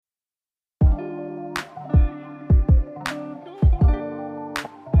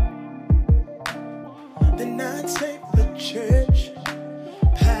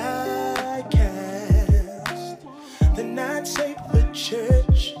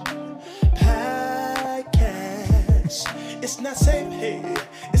It's not safe, hey.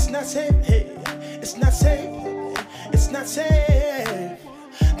 It's not safe, hey. It's not safe. It's not safe.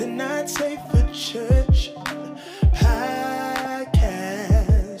 The Not Safe for Church podcast.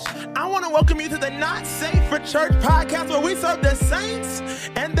 I want to welcome you to the Not Safe for Church podcast, where we serve the saints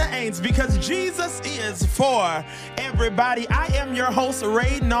and the ain'ts, because Jesus is for everybody. I am your host,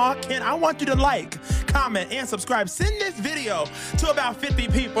 Rénold, and I want you to like, comment, and subscribe. Send this video to about 50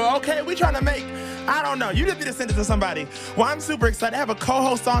 people, okay? We trying to make, I don't know, you just need to send it to somebody. Well, I'm super excited. I have a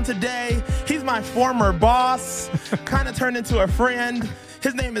co-host on today. He's my former boss, kind of turned into a friend.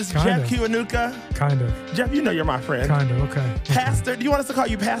 His name is Jeff Kiwanuka. Kind of. Jeff, you know you're my friend. Kind of, okay. Pastor, do you want us to call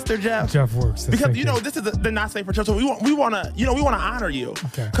you Pastor Jeff? Jeff works. Because, you know, this is the Not Safe for Church, so we want to honor you.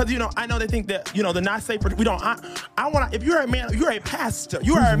 Okay. Because, you know, I know they think that, you know, the Not Safe for, we don't, I want to, if you're a man, you're a pastor,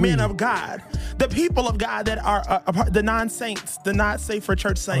 you are a man of God. The people of God that are the non-saints, the Not Safe for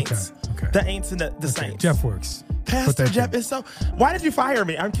Church saints. Okay. The ain'ts and the saints. Jeff works. Pastor Jeff is so. Why did you fire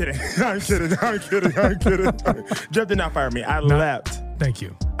me? I'm kidding. I'm kidding. Jeff did not fire me. I left. Thank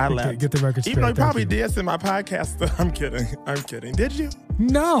you. I left. Get the record straight. Even though he probably did in my podcast. I'm kidding. Did you?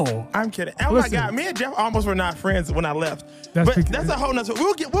 No. I'm kidding. Oh my God. Me and Jeff almost were not friends when I left. That's a whole nother.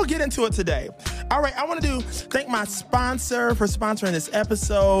 We'll get into it today. All right. I want to thank my sponsor for sponsoring this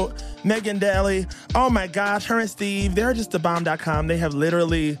episode, Megan Daly. Oh my gosh. Her and Steve, they're just thebomb.com. They have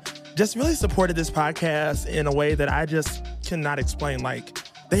literally just really supported this podcast in a way that I just cannot explain. Like,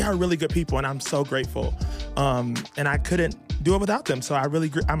 they are really good people, and I'm so grateful. And I couldn't do it without them. So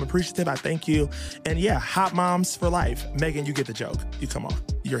I'm appreciative. I thank you. And yeah, hot moms for life. Megan, you get the joke. You come on.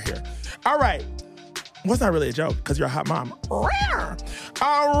 You're here. All right. Well, it's not really a joke because you're a hot mom. All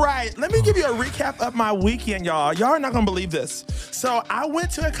right. Let me give you a recap of my weekend, y'all. Y'all are not going to believe this. So I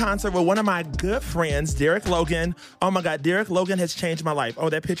went to a concert with one of my good friends, Derek Logan. Oh my God, Derek Logan has changed my life. Oh,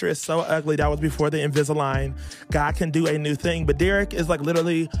 that picture is so ugly. That was before the Invisalign. God can do a new thing. But Derek is like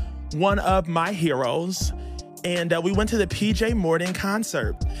literally one of my heroes. And we went to the PJ Morton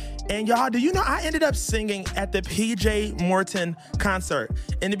concert. And y'all, do you know I ended up singing at the PJ Morton concert?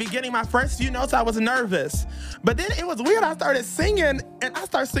 In the beginning, my first few notes, I was nervous. But then it was weird. I started singing, and I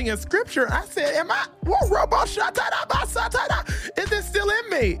started singing scripture. I said, is it still in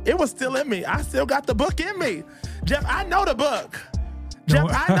me? It was still in me. I still got the book in me. Jeff, I know the book. Jeff,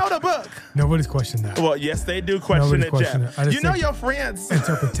 I know the book. Nobody's questioned that. Well, yes, they do question it, Jeff. You know your friends.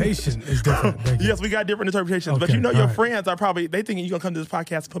 Interpretation is different. Yes, we got different interpretations. Okay, but you know your friends are probably, they think you're going to come to this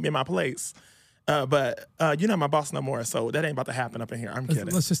podcast and put me in my place. But you're not my boss no more, so that ain't about to happen up in here. I'm kidding.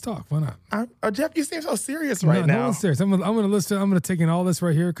 Let's just talk. Why not? Jeff, you seem so serious right now. No, I'm serious. I'm going to listen. I'm going to take in all this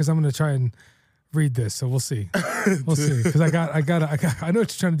right here because I'm going to try and read this, so we'll see. We'll see. Because I know what you're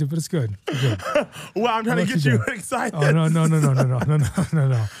trying to do, but it's good. Well, I'm trying to get you excited. Oh,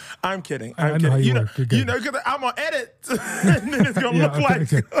 no. I'm kidding. I know how you work. You know, because I'm going to edit, and then it's going to look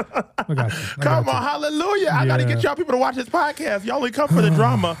like. Okay. I got you. Come on, hallelujah. Yeah. I got to get y'all people to watch this podcast. Y'all only come for the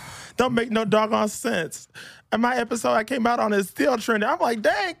drama. Don't make no doggone sense. And my episode I came out on is still trending. I'm like,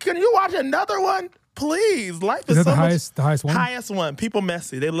 dang, can you watch another one? Please, life is that so the highest one? Highest one. People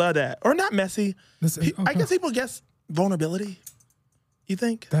messy. They love that. Or not messy. I guess people guess vulnerability. You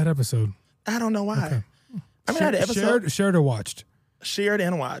think? That episode. I don't know why. Okay. I mean, I had an episode. Shared or watched? Shared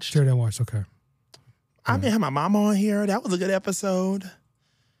and watched. Okay. I mean, I had my mama on here. That was a good episode.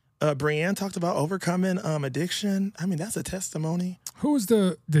 Brienne talked about overcoming addiction. I mean, that's a testimony. Who was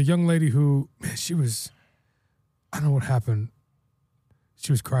the young lady who, man, she was, I don't know what happened.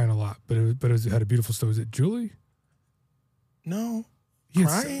 She was crying a lot, but it had a beautiful story. Was it Julie? No.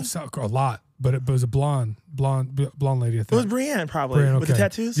 Crying? A lot, but it was a blonde lady, I think. It was Brienne, probably. With the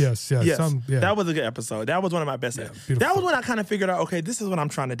tattoos? Yes. That was a good episode. That was one of my best. That was when I kind of figured out, okay, this is what I'm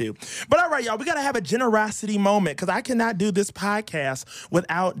trying to do. But all right, y'all, we got to have a generosity moment because I cannot do this podcast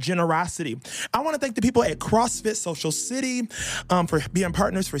without generosity. I want to thank the people at CrossFit Social City for being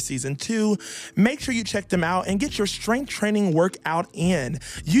partners for season 2. Make sure you check them out and get your strength training workout in.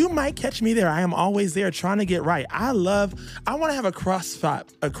 You might catch me there. I am always there trying to get right. I want to have a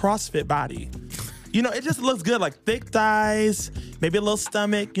CrossFit body. You know, it just looks good, like thick thighs, maybe a little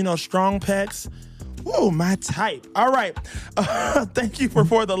stomach, you know, strong pecs. Whoa, my type. All right. Thank you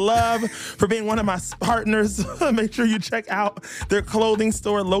for the love, for being one of my partners. Make sure you check out their clothing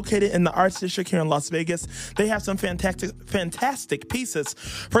store located in the Arts District here in Las Vegas. They have some fantastic pieces.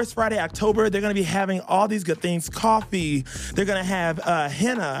 First Friday, October, they're going to be having all these good things. Coffee. They're going to have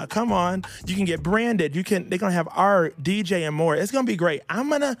henna. Come on. You can get branded. They're going to have art, DJ, and more. It's going to be great. I don't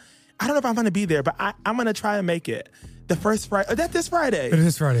know if I'm going to be there, but I'm going to try to make it. The first Friday. That's this Friday. It is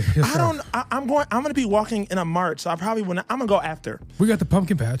this Friday. Yes, I'm going to be walking in a march, so I probably will not. I'm going to go after. We got the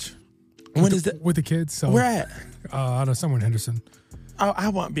pumpkin patch. When is it? With the kids. So where at? I don't know, somewhere in Henderson. Oh, I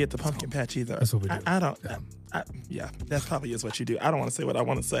won't be at the pumpkin patch either. That's what we do. I don't. Yeah, that probably is what you do. I don't want to say what I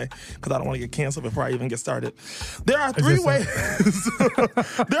want to say because I don't want to get canceled before I even get started. There are three ways.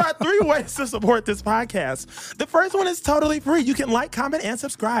 There are 3 ways to support this podcast. The first one is totally free. You can like, comment, and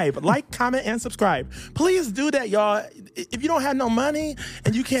subscribe. Like, comment, and subscribe. Please do that, y'all. If you don't have no money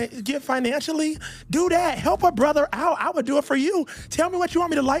and you can't give financially, do that. Help a brother out. I would do it for you. Tell me what you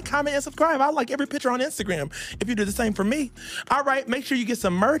want me to like, comment, and subscribe. I like every picture on Instagram if you do the same for me. All right, make sure you get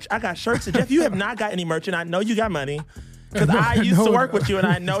some merch. I got shirts. Jeff, you have not got any merch, and I know you got money because I used to work with you and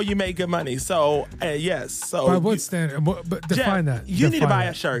I know you make good money. So yes. So by what standard? But define Jeff, that. You need to buy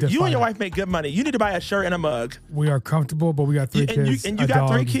a shirt. You and your wife make good money. You need to buy a shirt and a mug. We are comfortable, but we got 3 kids. And you got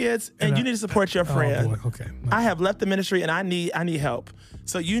 3 kids, and you need to support your friend. Oh boy. Okay. I have left the ministry and I need help.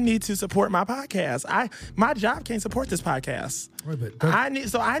 So you need to support my podcast. My job can't support this podcast.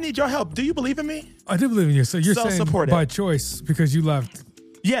 I need your help. Do you believe in me? I do believe in you. So you're saying support by choice because you left.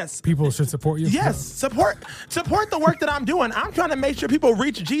 Yes. People should support you? Yes. Support the work that I'm doing. I'm trying to make sure people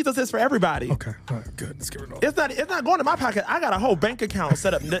reach Jesus is for everybody. Okay. All right, good. Let's get rid of it. It's not going to my pocket. I got a whole bank account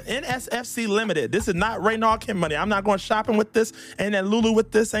set up. The NSFC Limited. This is not Rénold Kim money. I'm not going shopping with this. And then Lulu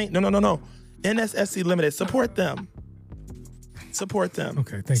with this. No. NSFC Limited. Support them. Support them.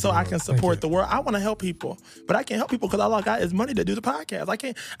 Okay, thank you. So I can support the world. I want to help people. But I can't help people because all I got is money to do the podcast.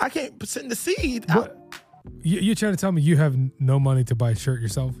 I can't send the seed. You're trying to tell me you have no money to buy a shirt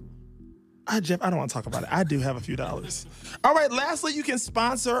yourself? Jeff, I don't want to talk about it. I do have a few dollars. All right. Lastly, you can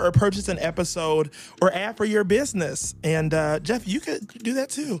sponsor or purchase an episode or ad for your business. And Jeff, you could do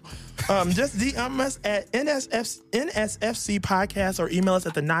that too. Just DM us at NSFC Podcast or email us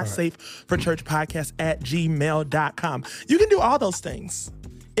at the Not Safe for Church Podcast at gmail.com. You can do all those things.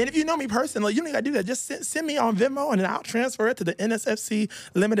 And if you know me personally, you don't got to do that. Just send me on Venmo and then I'll transfer it to the NSFC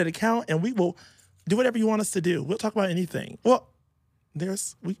Limited account and we will do whatever you want us to do. We'll talk about anything. Well,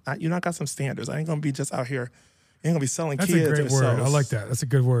 I got some standards. I ain't gonna be just out here. I ain't gonna be selling That's kids. That's a great word. I like that. That's a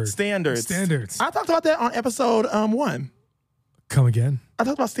good word. Standards. I talked about that on episode 1. Come again? I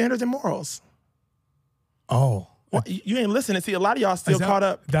talked about standards and morals. Oh, well, you ain't listening. See, a lot of y'all still caught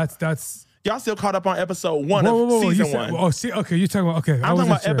up. That's. Y'all still caught up on episode 1 of season 1. Okay, you're talking about, okay. I'm talking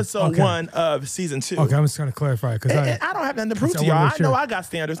about episode 1 of season 2. Okay, I'm just trying to clarify. Because I don't have nothing to prove to y'all. I know I got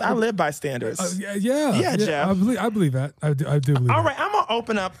standards. I live by standards. Yeah, Jeff. I believe that. I do believe that. All right, I'm going to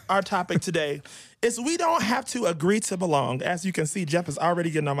open up our topic today. Is we don't have to agree to belong. As you can see, Jeff is already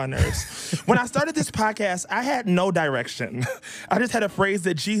getting on my nerves. When I started this podcast, I had no direction. I just had a phrase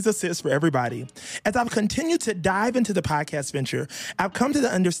that Jesus is for everybody. As I've continued to dive into the podcast venture, I've come to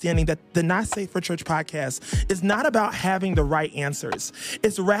the understanding that the Not Safe for Church podcast is not about having the right answers.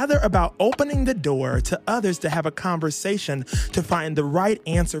 It's rather about opening the door to others to have a conversation to find the right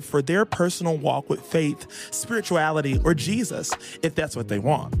answer for their personal walk with faith, spirituality, or Jesus, if that's what they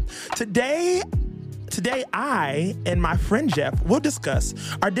want. Today, I and my friend Jeff will discuss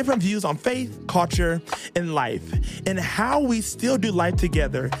our different views on faith, culture, and life, and how we still do life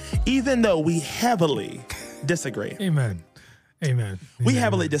together, even though we heavily disagree. Amen. We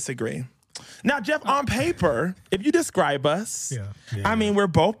heavily disagree. Now, Jeff, on paper, if you describe us, I mean, we're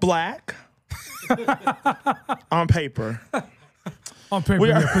both black. On paper. On paper,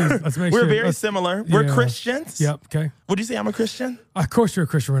 please. Let's make sure. We're very similar. We're Christians. Yep. Okay. Would you say I'm a Christian? Of course, you're a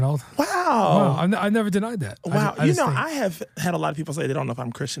Christian, Rénold. Wow. I never denied that. Wow. I have had a lot of people say they don't know if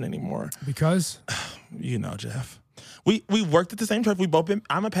I'm Christian anymore. Because? Jeff. We worked at the same church. We both been.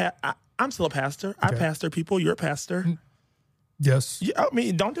 I'm still a pastor. Okay. I pastor people. You're a pastor. Yes. I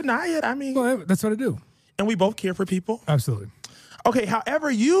mean, don't deny it. I mean, well, that's what I do. And we both care for people. Absolutely. Okay. However,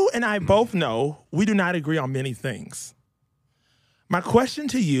 you and I both know we do not agree on many things. My question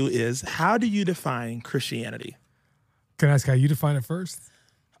to you is, how do you define Christianity? Can I ask how you define it first?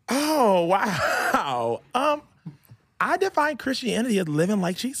 Oh, wow. I define Christianity as living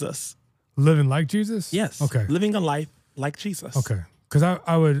like Jesus. Living like Jesus? Yes. Okay. Living a life like Jesus. Okay. Because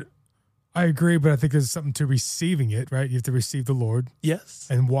I agree, but I think there's something to receiving it, right? You have to receive the Lord. Yes.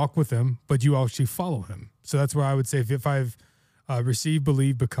 And walk with him, but you actually follow him. So that's where I would say if I've receive,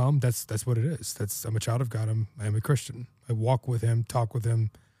 believe, become, that's what it is. I'm a child of God. I am a Christian. I walk with him, talk with him.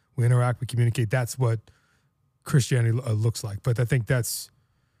 We interact, we communicate. That's what Christianity looks like. But I think that's,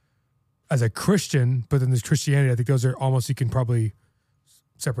 as a Christian, but then there's Christianity. I think those are almost, you can probably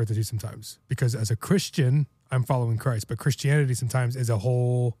separate the two sometimes. Because as a Christian, I'm following Christ. But Christianity sometimes is a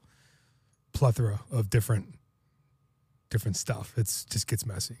whole plethora of different stuff. It just gets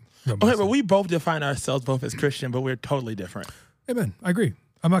messy. Okay, but we both define ourselves both as Christian, but we're totally different. Amen. I agree.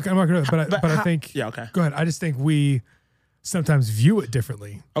 I'm not going to, but I think. Yeah. Okay. Go ahead. I just think sometimes view it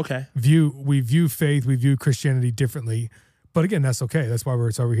differently. Okay. We view faith, we view Christianity differently. But again, that's okay. That's why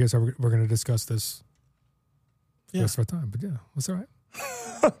we're here. So we're going to discuss this the rest of our time. But yeah, that's all right.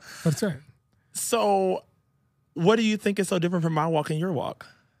 That's all right. So what do you think is so different from my walk and your walk?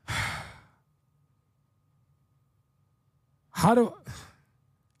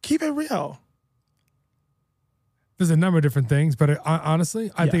 Keep it real. There's a number of different things, but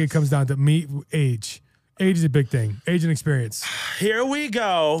honestly, I think it comes down to age. Age is a big thing. Age and experience. Here we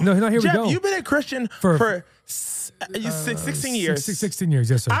go. No, here Jeff, we go. You've been a Christian for 16 years. 16 years,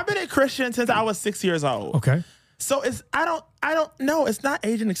 yes, sir. I've been a Christian since I was 6 years old. Okay. So I don't know. It's not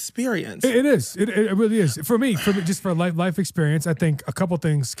age and experience. It is. It really is. For me, just for life experience, I think a couple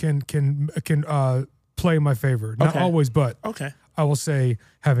things can play in my favor. Not always, but okay. I will say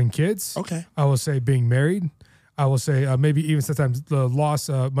having kids. Okay. I will say being married. I will say maybe even sometimes the loss,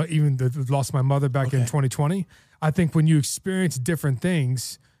 the loss of my mother back in 2020. I think when you experience different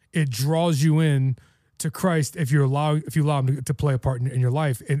things, it draws you in to Christ if you allow him to play a part in your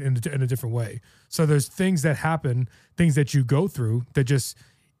life in a different way. So there's things that happen, things that you go through that just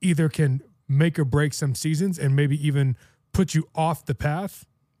either can make or break some seasons and maybe even put you off the path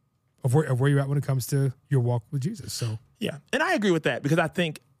of where you're at when it comes to your walk with Jesus. So yeah, and I agree with that because I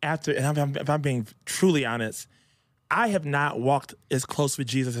think if I'm being truly honest, I have not walked as close with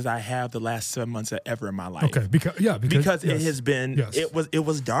Jesus as I have the last 7 months ever in my life. Okay, because it has been it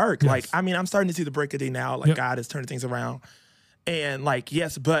was dark. Yes. Like I'm starting to see the break of day now. Like God is turning things around, and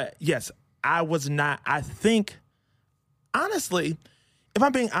yes, I was not. I think honestly, if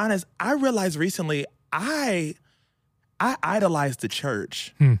I'm being honest, I realized recently I idolized the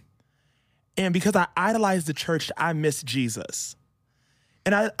church, and because I idolized the church, I miss Jesus.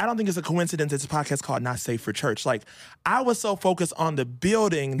 And I don't think it's a coincidence it's a podcast called Not Safe for Church. Like, I was so focused on the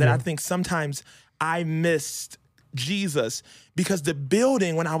building that I think sometimes I missed Jesus because the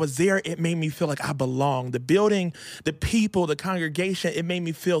building, when I was there, it made me feel like I belonged. The building, the people, the congregation, it made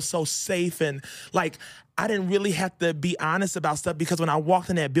me feel so safe. And like, I didn't really have to be honest about stuff because when I walked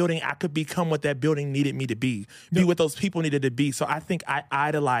in that building, I could become what that building needed me to be what those people needed to be. So I think I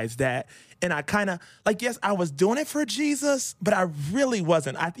idolized that. And I kind of, yes, I was doing it for Jesus, but I really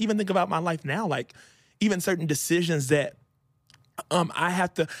wasn't. I even think about my life now, like even certain decisions that I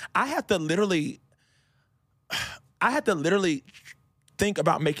have to literally think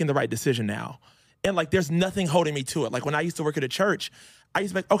about making the right decision now. And there's nothing holding me to it. Like when I used to work at a church, I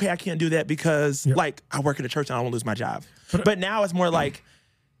used to be like, okay, I can't do that because I work at a church and I won't lose my job. But now it's more like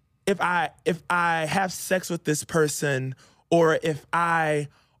if I have sex with this person or if I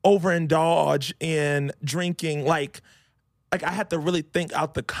overindulge in drinking, I have to really think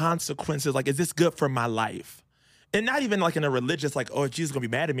out the consequences. Like, is this good for my life? And not even in a religious, oh, Jesus is gonna be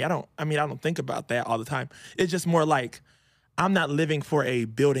mad at me. I don't think about that all the time. It's just more like I'm not living for a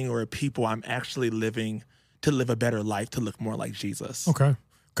building or a people. I'm actually living to live a better life, to look more like Jesus. Okay.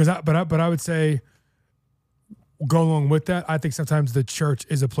 But I would say, go along with that, I think sometimes the church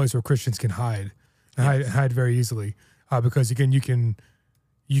is a place where Christians can hide and hide very easily. Because again, you can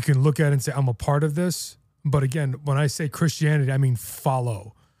look at it and say, I'm a part of this. But again, when I say Christianity, I mean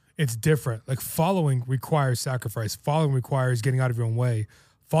follow. It's different. Like following requires sacrifice. Following requires getting out of your own way.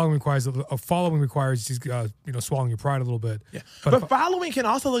 Following requires just, swallowing your pride a little bit. Yeah. But following can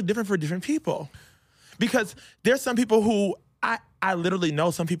also look different for different people. Because there's some people who I literally know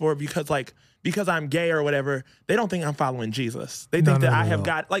some people are because I'm gay or whatever, they don't think I'm following Jesus. They think I have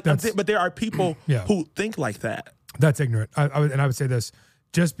got but there are people who think like that. That's ignorant. I would say this,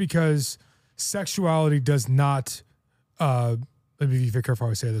 just because sexuality does not, let me be very careful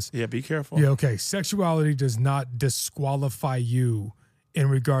how I say this. Yeah, be careful. Yeah, okay. Sexuality does not disqualify you in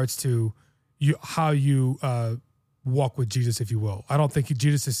regards to how you walk with Jesus, if you will. I don't think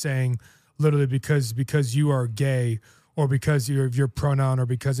Jesus is saying literally because you are gay or because of your pronoun or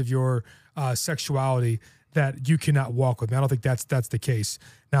because of your sexuality that you cannot walk with me. I don't think that's the case.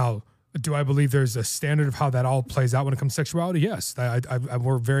 Now, do I believe there's a standard of how that all plays out when it comes to sexuality? Yes.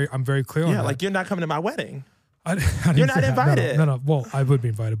 I'm very clear on that. Yeah, you're not coming to my wedding. You're not invited. No. Well, I would be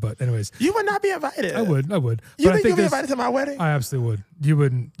invited, but anyways. You would not be invited. I would. You think you'd be invited to my wedding? I absolutely would. You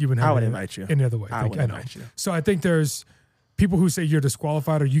wouldn't have I would invite you. Any other way. I would invite you. So I think there's people who say you're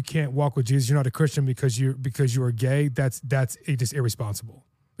disqualified or you can't walk with Jesus, you're not a Christian because you are gay. That's just irresponsible.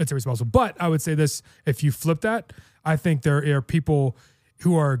 It's irresponsible. But I would say this, if you flip that, I think there are people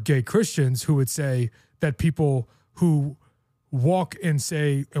who are gay Christians who would say that people who walk and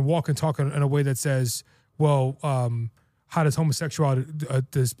talk in a way that says, well, how does homosexuality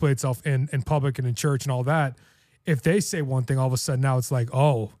display itself in public and in church and all that? If they say one thing, all of a sudden now it's like,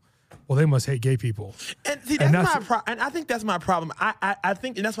 oh, well, they must hate gay people. And see, and I think that's my problem. I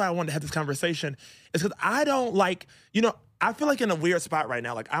think, and that's why I wanted to have this conversation, is because I don't like, I feel like in a weird spot right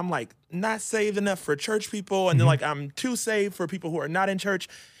now. Like I'm like not saved enough for church people, and then like I'm too saved for people who are not in church.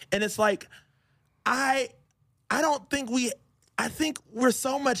 And it's like, I don't think I think we're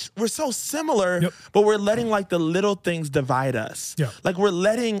so similar, but we're letting like the little things divide us. Yeah. Like we're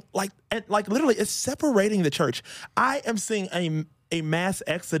letting like literally it's separating the church. I am seeing a mass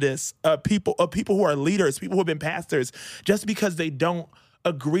exodus of people who are leaders, people who have been pastors, just because they don't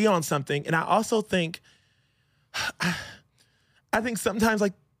agree on something. And I also think, I think sometimes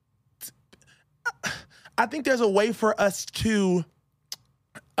like, I think there's a way for us to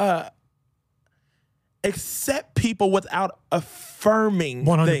accept people without affirming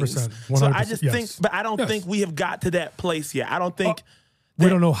 100%, things. 100%, so I just think, but I don't think we have got to that place yet. I don't think we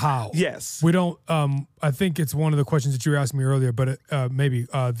don't know how. Yes, we don't. I think it's one of the questions that you were asking me earlier, but maybe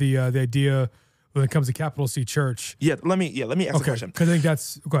the idea when it comes to Capital C Church. Let me ask a question. Because I think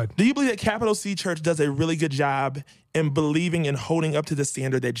that's go ahead. Do you believe that Capital C Church does a really good job in believing and holding up to the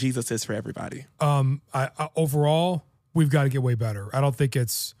standard that Jesus is for everybody? Overall, we've got to get way better. I don't think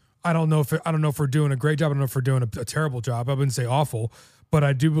it's. I don't know if we're doing a great job. I don't know if we're doing a terrible job. I wouldn't say awful, but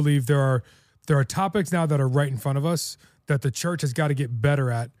I do believe there are topics now that are right in front of us that the church has got to get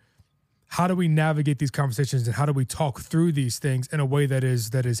better at. How do we navigate these conversations and how do we talk through these things in a way that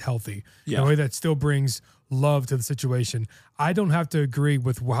is healthy, in a way that still brings love to the situation? I don't have to agree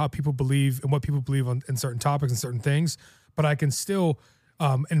with how people believe and what people believe in certain topics and certain things, but I can still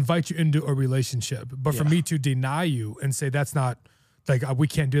invite you into a relationship. But for me to deny you and say that's not, like, we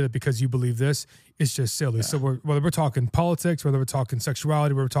can't do that because you believe this, it's just silly. Yeah. So whether we're talking politics, whether we're talking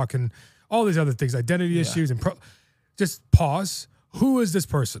sexuality, whether we're talking all these other things, identity issues, and just pause. Who is this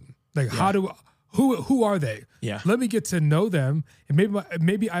person? Like, who are they? Yeah. Let me get to know them, and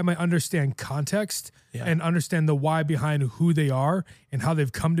maybe I might understand context and understand the why behind who they are and how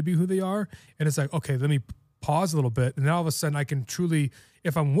they've come to be who they are. And it's like, okay, let me pause a little bit, and then all of a sudden I can truly,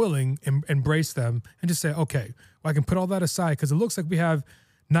 if I'm willing, embrace them and just say, okay, well, I can put all that aside because it looks like we have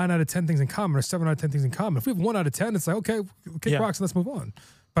 9 out of 10 things in common or 7 out of 10 things in common. If we have 1 out of 10, it's like, okay, kick rocks and let's move on.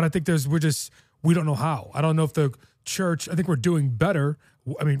 But I think we don't know how. I don't know if the church, I think we're doing better.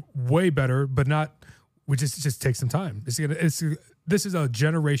 I mean, way better, but not, it just takes some time. This is a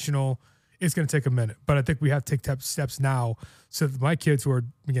generational, it's going to take a minute, but I think we have to take steps now so that my kids who are,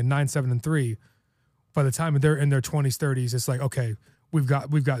 again, 9, 7, and 3, by the time they're in their 20s, 30s, it's like, okay, we've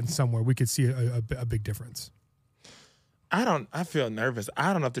gotten somewhere. We could see a big difference. I feel nervous.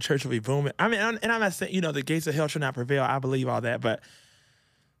 I don't know if the church will be booming. I mean, and I'm not saying, the gates of hell shall not prevail. I believe all that, but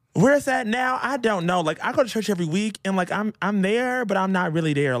where it's at now, I don't know. Like, I go to church every week, and like I'm there, but I'm not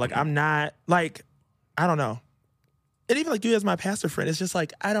really there. Like, I'm not, like, I don't know. And even like you as my pastor friend, it's just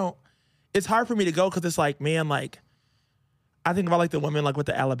like it's hard for me to go because it's like, man, like, I think about like the woman like with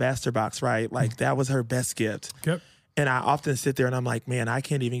the alabaster box, right? Like that was her best gift. Yep. And I often sit there and I'm like, man, I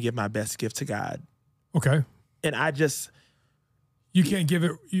can't even give my best gift to God. Okay. And I just. You can't give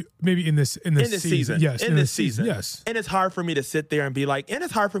it maybe in this season. Yes, in this season. Yes, and it's hard for me to sit there and be like, and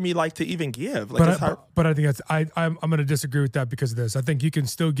it's hard for me like to even give. Like, but it's hard. But I think I'm going to disagree with that because of this. I think you can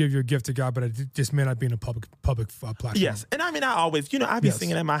still give your gift to God, but it just may not be in a public platform. Yes, and I mean, I always, I be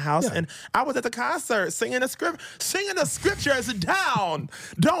singing at my house, and I was at the concert singing the scriptures down.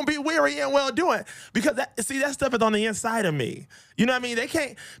 Don't be weary and well doing, because that stuff is on the inside of me. You know what I mean? They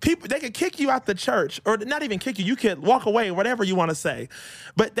can kick you out the church, or not even kick you. You can walk away, whatever you want to say,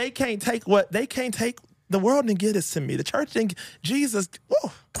 but they can't take the world and get this to me. The church and Jesus.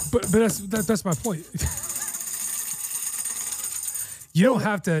 Whoa. But that's my point.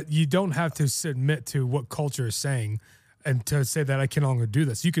 You don't have to submit to what culture is saying and to say that I can no longer do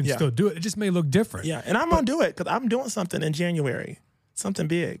this. You can still do it. It just may look different. Yeah, and I'm gonna do it because I'm doing something in January, something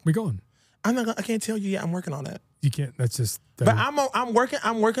big. We going? I can't tell you yet. I'm working on that. You can't. That's just. But I'm working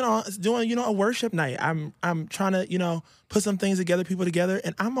on doing a worship night. I'm trying to put some things together, people together,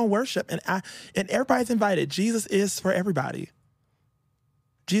 and I'm on worship, and everybody's invited. Jesus is for everybody.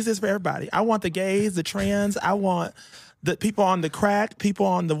 Jesus is for everybody. I want the gays, the trans. I want the people on the crack, people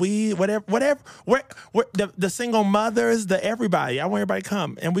on the weed, whatever. The single mothers, the everybody. I want everybody to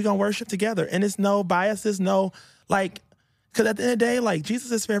come, and we're gonna worship together. And it's no biases, no like. Because at the end of the day, like,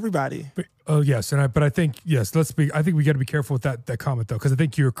 Jesus is for everybody. Yes, but I think I think we got to be careful with that comment though, because I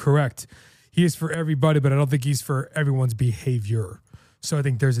think you're correct. He is for everybody, but I don't think he's for everyone's behavior. So I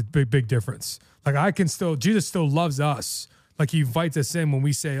think there's a big difference. Like Jesus still loves us. Like he invites us in when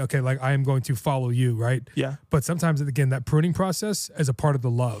we say, okay, like I am going to follow you, right? Yeah. But sometimes again, that pruning process is a part of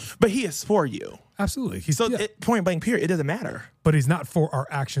the love. But he is for you. Absolutely. Point blank period, it doesn't matter. But he's not for our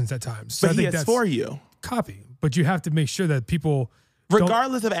actions at times. So but he is for you. Copy. But you have to make sure that people...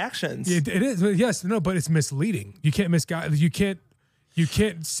 Regardless of actions. It is. Yes. No, but it's misleading. You can't misguide. You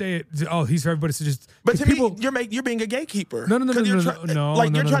can't say it. Oh, he's for everybody. So just. But to me, you're being a gatekeeper. No.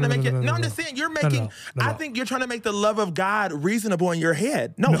 Like you're trying to make it. No, I'm just saying you're making. I think you're trying to make the love of God reasonable in your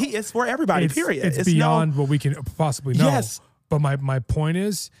head. No, he is for everybody. Period. It's beyond what we can possibly know. Yes. But my point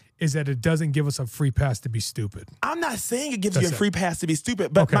is that it doesn't give us a free pass to be stupid. I'm not saying it gives you a free pass to be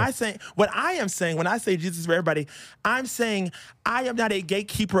stupid, but what I am saying when I say Jesus is for everybody, I'm saying I am not a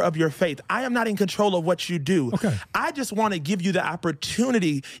gatekeeper of your faith. I am not in control of what you do. Okay. I just want to give you the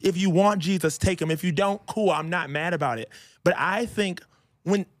opportunity. If you want Jesus, take him. If you don't, cool, I'm not mad about it. But I think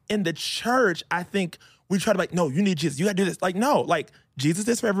when in the church, I think we try to like, no, you need Jesus. You got to do this. Like, no, like Jesus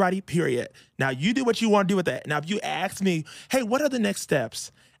is for everybody, period. Now you do what you want to do with that. Now, if you ask me, hey, what are the next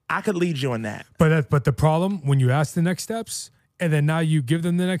steps? I could lead you in that. But the problem when you ask the next steps and then now you give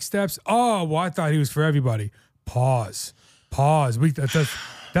them the next steps. Oh, well, I thought he was for everybody. Pause.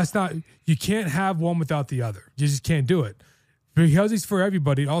 That's not. You can't have one without the other. You just can't do it. Because he's for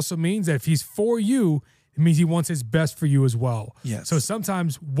everybody, it also means that if he's for you, it means he wants his best for you as well. Yes. So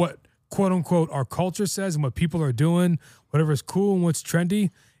sometimes what quote unquote our culture says and what people are doing, whatever is cool and what's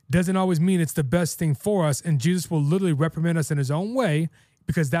trendy, doesn't always mean it's the best thing for us. And Jesus will literally reprimand us in his own way,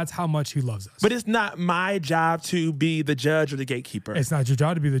 because that's how much he loves us. But it's not my job to be the judge or the gatekeeper. It's not your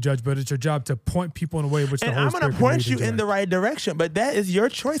job to be the judge, but it's your job to point people in a way in which the Holy Spirit I'm going to point you in the right direction, but that is your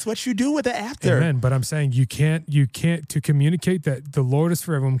choice, what you do with it after. Amen. But I'm saying you can't to communicate that the Lord is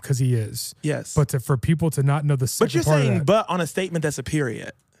for everyone because he is. Yes. But for people to not know the second part of that. But you're saying but on a statement that's a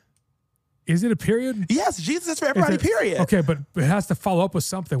period. Is it a period? Yes, Jesus is for everybody, period. Okay, but it has to follow up with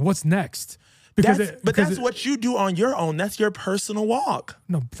something. What's next? That's what you do on your own. That's your personal walk.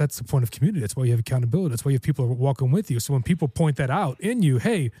 No, that's the point of community. That's why you have accountability. That's why you have people walking with you. So when people point that out in you,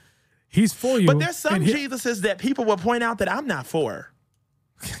 hey, he's for you. But there's some Jesuses that people will point out that I'm not for.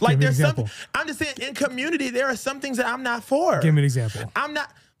 Like there's some. I'm just saying in community there are some things that I'm not for. Give me an example. I'm not.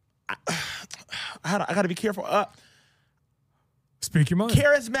 I got to be careful. Speak your mind.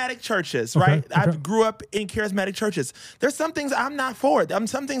 Charismatic churches, right? I grew up in charismatic churches. There's some things I'm not for.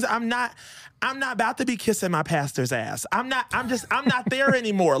 Some things I'm not about to be kissing my pastor's ass. I'm not there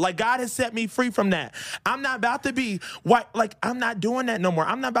anymore. Like God has set me free from that. I'm not about to be white. Like I'm not doing that no more.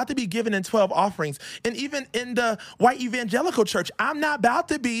 I'm not about to be giving in 12 offerings. And even in the white evangelical church, I'm not about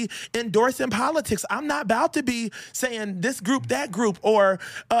to be endorsing politics. I'm not about to be saying this group, that group, or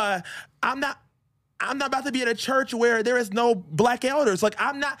I'm not about to be at a church where there is no black elders. Like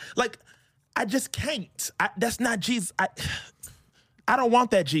I just can't. That's not Jesus. I don't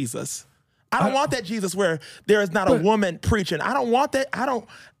want that Jesus. I don't want that Jesus where there is not a woman preaching. I don't want that.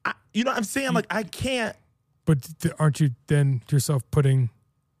 You know what I'm saying? Like I can't. But aren't you then yourself putting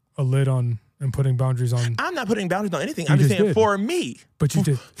a lid on and putting boundaries on? I'm not putting boundaries on anything. I'm just saying for me. But you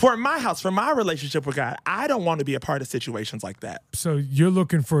did. For my house, for my relationship with God, I don't want to be a part of situations like that. So you're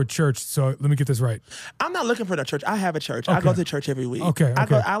looking for a church. So let me get this right. I'm not looking for a church. I have a church. Okay. I go to church every week. Okay.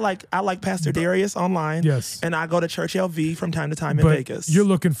 I like Pastor Darius online. Yes. And I go to Church LV from time to time in Vegas. You're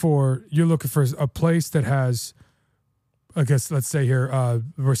looking for a place that has, I guess, let's say here,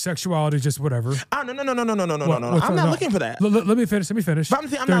 where sexuality is just whatever. Oh, no. I'm not looking for that. Let me finish. But I'm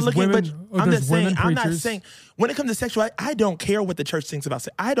saying I'm not looking, but I'm just saying, I'm not saying, when it comes to sexuality, I don't care what the church thinks about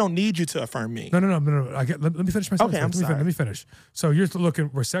sex. I don't need you to affirm me. No. Let me finish my sentence. Okay, I'm sorry. Let me finish. So you're looking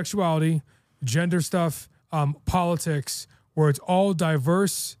for sexuality, gender stuff, politics, where it's all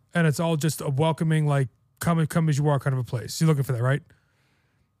diverse and it's all just a welcoming, like, come as you are kind of a place. You're looking for that, right?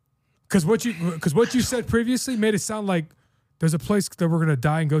 Because what you said previously made it sound like there's a place that we're going to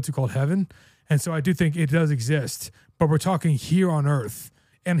die and go to called heaven. And so I do think it does exist, but we're talking here on earth.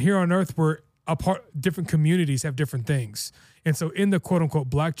 And here on earth, different communities have different things. And so in the quote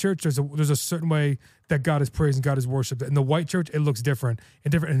unquote black church, there's a certain way that God is praised and God is worshiped. In the white church, it looks different.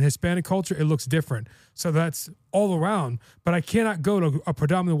 In Hispanic culture, it looks different. So that's all around. But I cannot go to a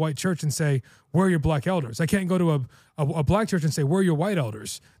predominantly white church and say, where are your black elders? I can't go to a black church and say, where are your white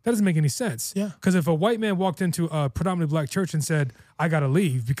elders? That doesn't make any sense. Yeah. Because if a white man walked into a predominantly black church and said, I got to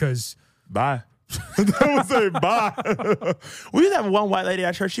leave because... Bye. I would say bye. We used to have one white lady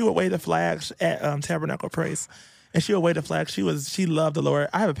at church. She would wave the flags at Tabernacle Praise. And she would wave the flag. She loved the Lord.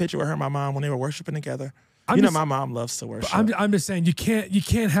 I have a picture with her and my mom when they were worshiping together. My mom loves to worship. I'm just saying you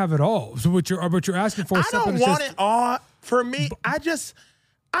can't have it all. So what you're asking for is I don't want it all. For me,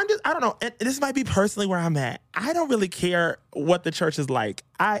 I don't know. And this might be personally where I'm at. I don't really care what the church is like.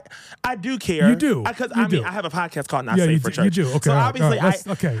 I do care. You do. Because I have a podcast called Not Yeah, Safe for Church. You do. Okay. So obviously I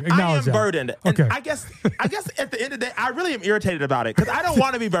am that. burdened. And okay. I guess at the end of the day, I really am irritated about it because I don't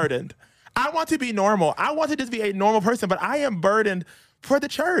want to be burdened. I want to be normal. I want to just be a normal person, but I am burdened for the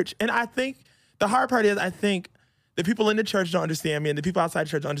church. And I think the hard part is I think the people in the church don't understand me and the people outside the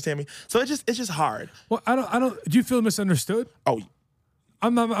church don't understand me. So it's just hard. Well, I don't do you feel misunderstood? Oh,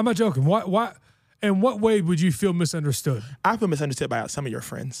 I'm not joking. Why in what way would you feel misunderstood? I feel misunderstood by some of your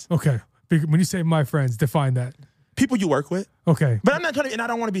friends. Okay. When you say my friends, define that. People you work with. Okay. But I'm not trying to, and I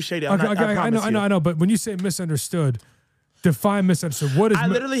don't want to be shady. I know. But when you say misunderstood, define misunderstood. What is I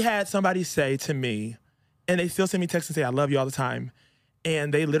literally had somebody say to me, and they still send me texts and say, I love you all the time.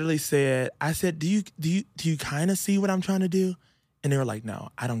 And they literally said, I said, do you kind of see what I'm trying to do? And they were like, no,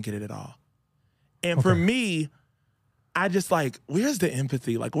 I don't get it at all. And for me, I just where's the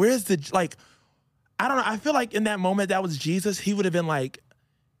empathy? Where's the, I don't know. I feel like in that moment, that was Jesus. He would have been like,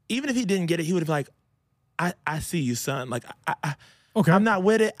 even if he didn't get it, he would have been like, I see you, son. I'm not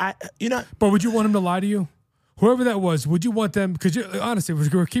with it. But would you want him to lie to you? Whoever that was, would you want them, because honestly,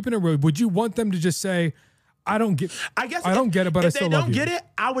 we're keeping it real, would you want them to just say, I don't get it, but I still love you? If they don't get it,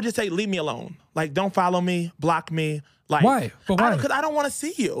 I would just say, leave me alone. Don't follow me, block me. Why? But why? Because I don't want to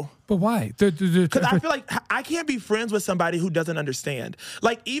see you. But why? Because I feel like I can't be friends with somebody who doesn't understand.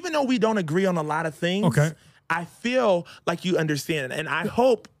 Even though we don't agree on a lot of things, I feel like you understand. And I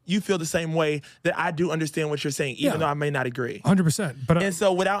hope you feel the same way that I do understand what you're saying, even though I may not agree. 100%. And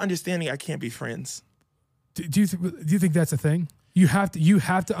so without understanding, I can't be friends. Do you think that's a thing? You have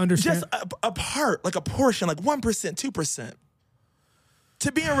to understand. Just a part, a portion, 1%, 2%.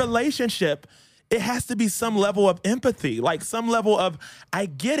 To be in a relationship, it has to be some level of empathy, some level of, I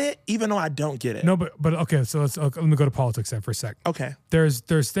get it, even though I don't get it. No, but okay, so let me go to politics then for a sec. Okay. There's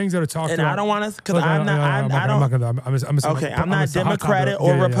things that are talked about. And I don't want to, because I'm not Democratic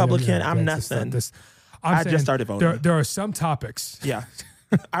or Republican. I'm nothing. I just started voting. There are some topics. Yeah.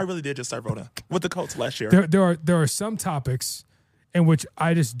 I really did just start voting with the Colts last year. There are some topics in which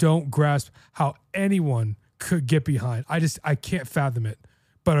I just don't grasp how anyone could get behind. I can't fathom it.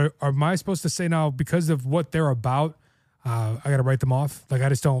 But am I supposed to say now, because of what they're about, I got to write them off? I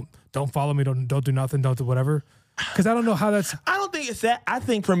just don't follow me, don't do nothing, don't do whatever? Because I don't know how that's... I don't think it's that. I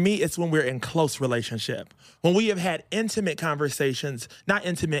think for me, it's when we're in close relationship. When we have had intimate conversations, not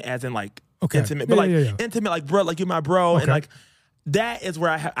intimate as in intimate, but intimate, bro, you're my bro. Okay. And that is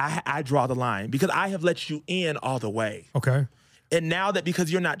where I draw the line, because I have let you in all the way. Okay. And now that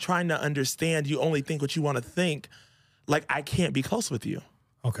because you're not trying to understand, you only think what you want to think, I can't be close with you.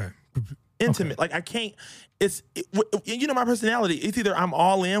 Okay. Intimate. Okay. I can't, my personality. It's either I'm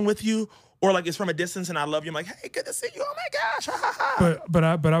all in with you or it's from a distance and I love you. I'm like, hey, good to see you. Oh my gosh. Ha, ha, ha. But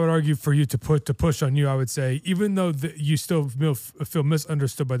I would argue for you to push on you, I would say, even though you still feel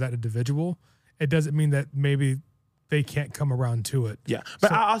misunderstood by that individual, it doesn't mean that maybe they can't come around to it. Yeah.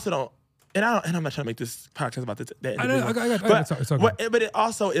 But I also don't, and I'm not trying to make this podcast about this. I know, but it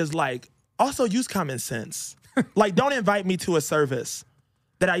also is also use common sense. Don't invite me to a service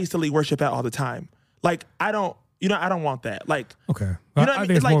that I used to lead worship at all the time. I don't want that. Okay. I think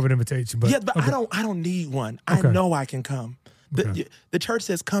it's more of an invitation, but yeah, but okay. I don't need one. Okay. I know I can come. The church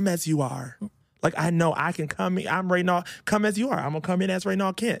says, come as you are. I know I can come. I'm Rénold. Come as you are. I'm gonna come in as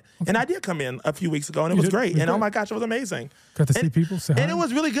Rénold Kent. Okay. And I did come in a few weeks ago, and it was great. And oh my gosh, it was amazing. Got to see people. Say hi. And it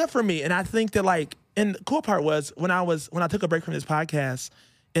was really good for me. And I think that and the cool part was when I took a break from this podcast,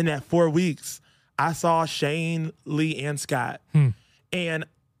 in that 4 weeks, I saw Shane, Lee, and Scott. And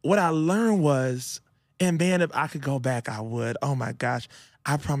what I learned was, and man, if I could go back, I would. Oh my gosh,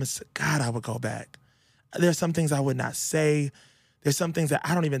 I promise to God I would go back. There's some things I would not say. There's some things that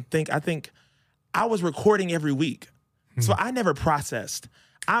I don't even think. I think I was recording every week, so I never processed.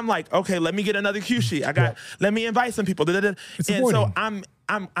 I'm like, okay, let me get another cue sheet. Let me invite some people. And so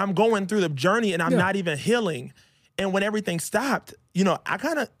I'm going through the journey, and I'm not even healing. And when everything stopped, it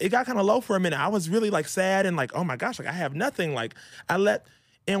got kind of low for a minute. I was really sad and oh my gosh, I have nothing.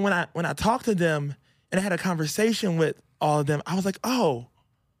 And when I talked to them and I had a conversation with all of them, I was like, oh,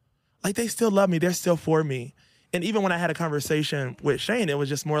 they still love me. They're still for me. And even when I had a conversation with Shane, it was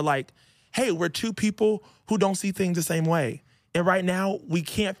just more hey, we're two people who don't see things the same way. And right now we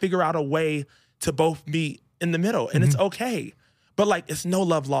can't figure out a way to both meet in the middle. And it's okay. But it's no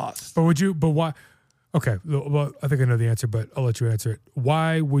love lost. But why? Okay, well, I think I know the answer, but I'll let you answer it.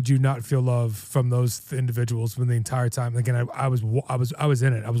 Why would you not feel love from those individuals when the entire time? Again, I was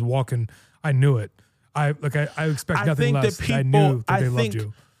in it. I was walking. I knew it. I expect nothing less. I knew that they loved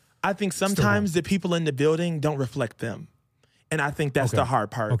you. I think sometimes the people in the building don't reflect them. And I think that's the hard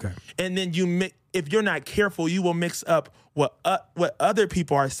part. Okay. And then if you're not careful, you will mix up what other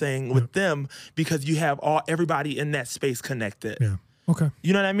people are saying with them because you have everybody in that space connected. Yeah. Okay.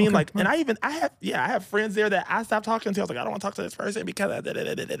 You know what I mean? Okay. Like, and I have friends there that I stopped talking to. I was like, I don't want to talk to this person because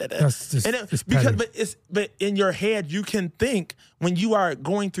That's just but in your head, you can think when you are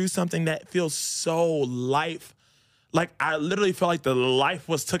going through something that feels so like I literally felt like the life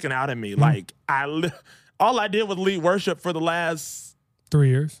was taken out of me. Like all I did was lead worship for the last 3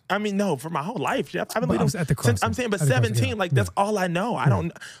 years. I mean, no, for my whole life, Jeff. I've been leading at the Crossfit. I'm saying, but 17, that's all I know. I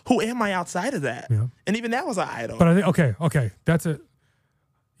don't. Who am I outside of that? Yeah. And even that was an idol. But I think okay. That's it.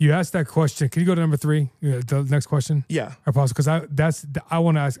 You asked that question. Can you go to number 3? The next question. Yeah. I pause because I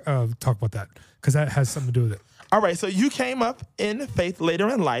want to ask talk about that because that has something to do with it. All right. So you came up in faith later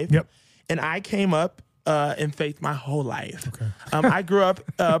in life. Yep. And I came up in faith my whole life. Okay. I grew up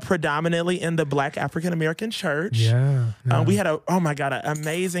predominantly in the Black African American church. Yeah. We had an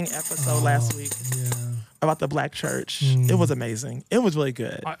amazing episode last week about the Black church. It was amazing. It was really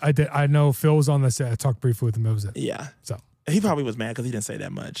good. I did. I know Phil was on the set. I talked briefly with him. It was it. Yeah. So he probably was mad because he didn't say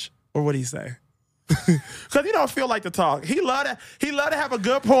that much. Or what did he say? Because he don't feel like to talk. He loved to have a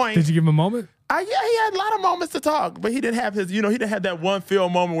good point. Did you give him a moment? Yeah, he had a lot of moments to talk, but he didn't have he didn't have that one Phil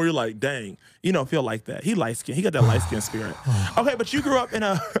moment where you're like, dang, feel like that. He light skin. He got that light skin spirit. Okay, but you grew up in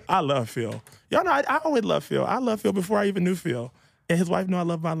I love Phil. Y'all know I always love Phil. I love Phil before I even knew Phil. And his wife knew I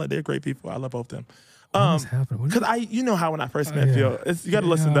love Violet. They're great people. I love both of them. What's happening? Because how when I first met Phil, you got to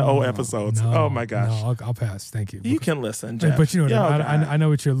listen to old episodes. Oh my gosh. No, I'll pass. Thank you. You can listen, Jeff. But I know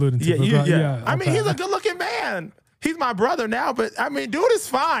what you're alluding to. Yeah. I mean, he's a good-looking man. He's my brother now, but I mean, dude is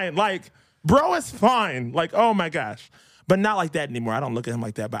fine. Like, bro is fine. Like, oh my gosh. But not like that anymore. I don't look at him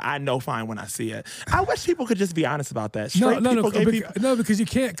like that, but I know fine when I see it. I wish people could just be honest about that. No, because you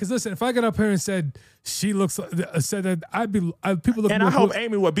can't. Because listen, if I got up here and said she looks said that people look. And I hope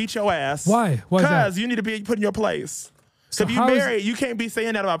Amy would beat your ass. Why? Because you need to be put in your place. So if you married, you can't be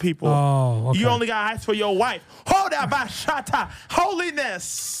saying that about people. Oh, okay. You only got eyes for your wife. Hold that by Shata.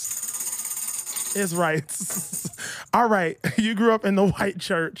 Holiness is right. All right. You grew up in the white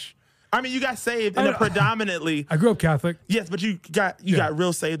church. I mean, you got saved in a predominantly. I grew up Catholic. Yes, but you got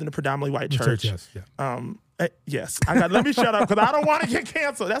real saved in a predominantly white church. Yes, yeah. Yes. Let me shut up because I don't want to get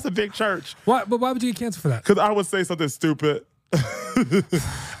canceled. That's a big church. Why? But why would you get canceled for that? Because I would say something stupid.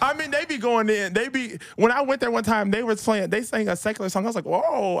 I mean, they be going in. When I went there one time, they sang a secular song. I was like,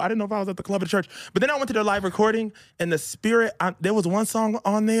 whoa, I didn't know if I was at the club or church. But then I went to their live recording, and the spirit, there was one song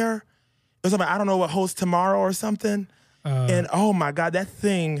on there. It was like, I don't know what holds tomorrow or something. And oh my God, that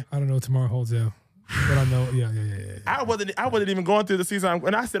thing. I don't know what tomorrow holds, yeah. But I know, yeah. I wasn't even going through the season.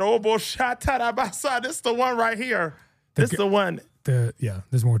 And I said, oh boy, Shatarabasa, this is the one right here. This is the one.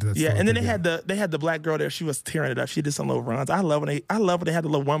 There's more to that. Yeah, and then they had the black girl there. She was tearing it up. She did some little runs. I love when they had the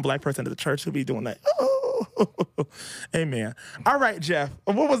little one black person at the church who be doing that. Oh, amen. All right, Jeff.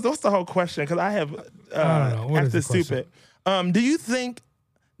 What's the whole question? Because I have I don't know. What is the stupid. Do you think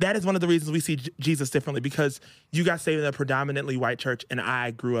that is one of the reasons we see Jesus differently? Because you got saved in a predominantly white church, and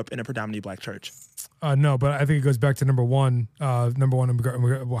I grew up in a predominantly black church. No, but I think it goes back to number one, how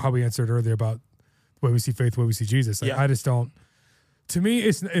we answered earlier about the way we see faith, the way we see Jesus. I just don't. To me,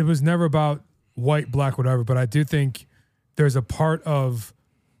 it was never about white, black, whatever. But I do think there's a part of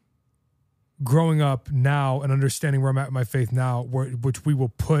growing up now and understanding where I'm at in my faith now, which we will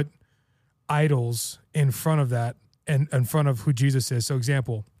put idols in front of that and in front of who Jesus is. So,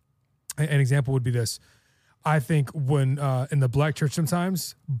 an example would be this. I think when in the black church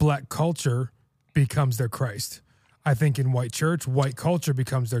sometimes, black culture becomes their Christ. I think in white church, white culture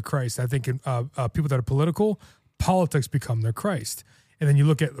becomes their Christ. I think in people that are political, politics become their Christ. And then you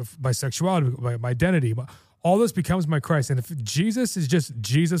look at my sexuality, my identity, all this becomes my Christ. And if Jesus is just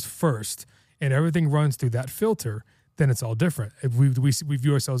Jesus first and everything runs through that filter, then it's all different. We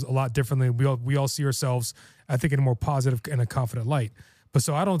view ourselves a lot differently. We all see ourselves, I think, in a more positive and a confident light. But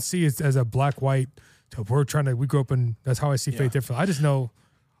so I don't see it as a black, white, we grew up in, that's how I see faith differently. I just know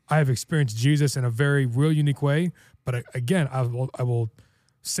I have experienced Jesus in a very real, unique way. But again, I will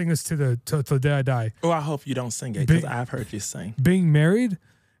sing this to the day I die. Oh, I hope you don't sing it because I've heard you sing. Being married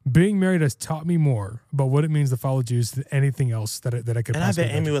has taught me more about what it means to follow Jesus than anything else that I could possibly imagine. And I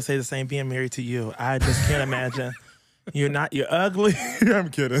bet Amy would say the same, being married to you. I just can't imagine. You're ugly. I'm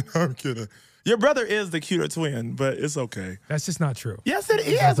kidding. Your brother is the cuter twin, but it's okay. That's just not true. Yes, it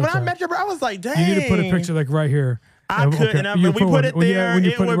is. When I met your brother, I was like, dang. You need to put a picture like right here. I could, and we put it there.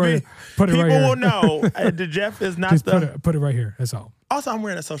 People will know. Jeff is not put it right here. That's all. Also, I'm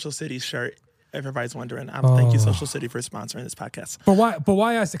wearing a Social Cities shirt. everybody's wondering. Thank you, Social City, for sponsoring this podcast. But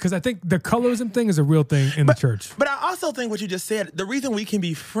why I said, because I think the colorism thing is a real thing in the church. But I also think what you just said, the reason we can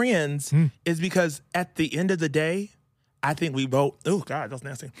be friends is because at the end of the day, I think we both, oh God, that's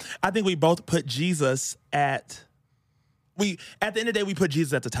nasty. I think we both put Jesus at the end of the day, we put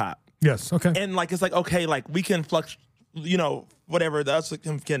Jesus at the top. Yes, okay. And like, it's like, okay, like we can whatever, the us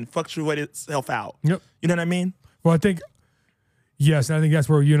can fluctuate itself out. Yep. You know what I mean? Well, I think, yes, and I think that's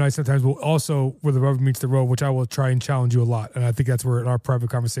where you and I sometimes will also, where the rubber meets the road, which I will try and challenge you a lot. And I think that's where in our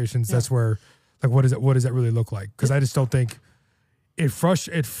private conversations, that's where, like, what does that really look like? Because I just don't think, it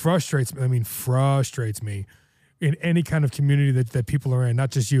frustrates me in any kind of community that people are in,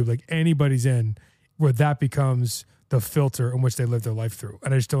 not just you, like anybody's in, where that becomes the filter in which they live their life through.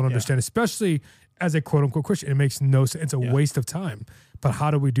 And I just don't understand, especially as a quote unquote Christian. It makes no sense. It's a waste of time. But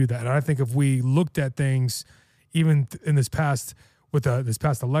how do we do that? And I think if we looked at things, even in this past, with this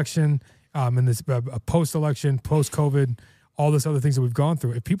past election, in this post-election, post-COVID, all this other things that we've gone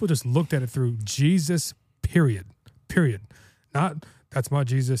through, if people just looked at it through Jesus, period. Not, that's my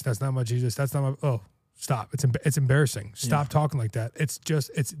Jesus, that's not my Jesus, that's not my, stop. It's embarrassing. Stop talking like that. It's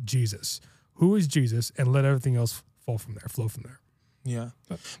Jesus. Who is Jesus? And let everything else flow from there. Yeah.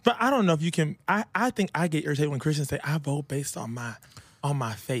 But I don't know if you can, I think I get irritated when Christians say, I vote based on my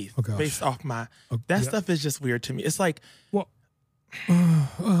faith, based off my, stuff is just weird to me. It's like, well,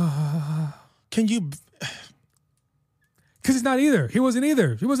 can you? Because it's not either. He wasn't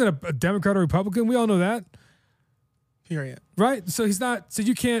either. He wasn't a Democrat or Republican. We all know that. Period. Right? So he's not, so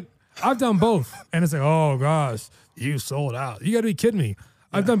you can't, I've done both. And it's like, oh gosh, you sold out. You got to be kidding me.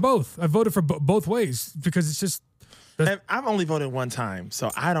 I've done both. I voted for both ways because it's just. I've only voted one time, so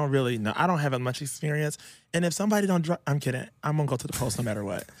I don't really know. I don't have as much experience. And if somebody don't drive, I'm kidding. I'm going to go to the polls no matter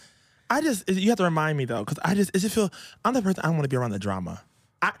what. You have to remind me though, because it just feel, I'm the person, I don't want to be around the drama.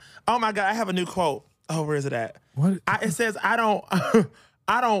 Oh my God, I have a new quote. Oh, where is it at? What? It says, I don't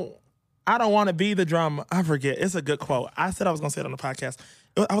want to be the drama. I forget. It's a good quote. I said I was going to say it on the podcast.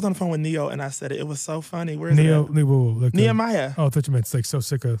 I was on the phone with Neo and I said it. It was so funny. Where is it? Nehemiah. I thought you meant like so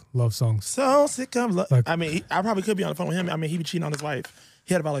sick of love songs. So sick of love. Like, I mean, I probably could be on the phone with him. I mean, he be cheating on his wife.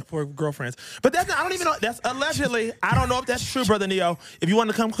 He had about like 4 girlfriends. But I don't even know. That's allegedly. I don't know if that's true, Brother Neo. If you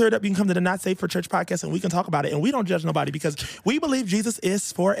want to come cleared up, you can come to the Not Safe for Church podcast and we can talk about it. And we don't judge nobody because we believe Jesus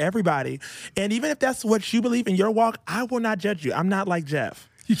is for everybody. And even if that's what you believe in your walk, I will not judge you. I'm not like Jeff.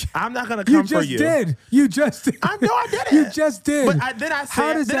 I'm not going to come for you. You just did. I know I did it. You just did. But then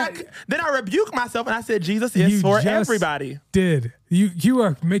I rebuked myself and I said, Jesus is for everybody. You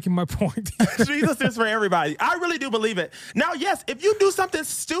are making my point. Jesus is for everybody. I really do believe it. Now, yes, if you do something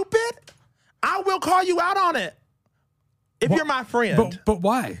stupid, I will call you out on it. If you're my friend. But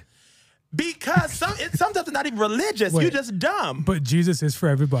why? Because some stuff is not even religious. You're just dumb. But Jesus is for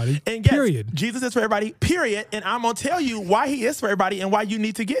everybody. And yes, period. Jesus is for everybody. Period. And I'm gonna tell you why he is for everybody and why you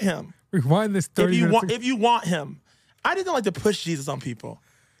need to get him. Rewind this 30 minutes. If you want him, I didn't like to push Jesus on people.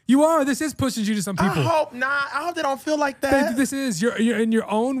 You are. This is pushing Jesus on people. I hope not. I hope they don't feel like that. This is you're in your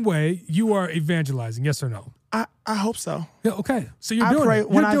own way. You are evangelizing. Yes or no? I hope so. Yeah. Okay. So you're doing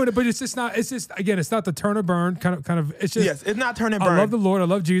it. You're doing it, but it's just not. It's just again. It's not the turn or burn kind of. It's just. Yes. It's not turn and burn. I love the Lord. I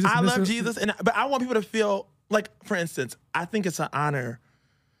love Jesus. I love Jesus, but I want people to feel like, for instance, I think it's an honor.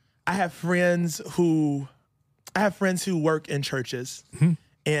 I have friends who work in churches,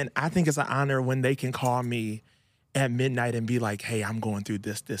 and I think it's an honor when they can call me at midnight and be like, "Hey, I'm going through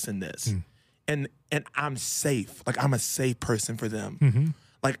this, this, and this," and I'm safe. Like I'm a safe person for them.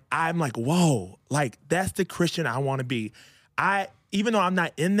 Like, I'm like, whoa, like, that's the Christian I want to be. Even though I'm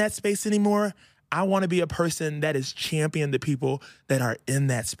not in that space anymore, I want to be a person that is championing the people that are in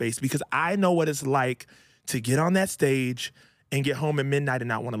that space because I know what it's like to get on that stage and get home at midnight and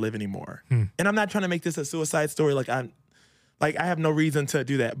not want to live anymore. And I'm not trying to make this a suicide story. I have no reason to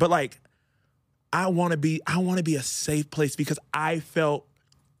do that. But, like, I want to be a safe place because I felt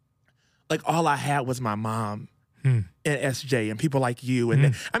like all I had was my mom. And SJ and people like you.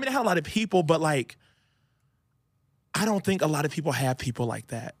 And I mean, I had a lot of people, but like, I don't think a lot of people have people like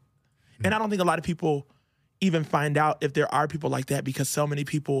that. And I don't think a lot of people even find out if there are people like that because so many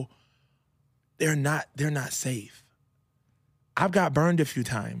people, they're not safe. I've got burned a few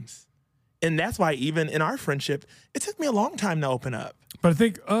times. And that's why even in our friendship, it took me a long time to open up. But I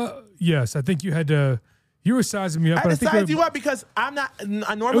think, yes, I think you had to, you were sizing me up. I had to size you up because I am not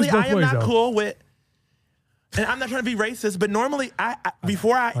cool with, and I'm not trying to be racist, but normally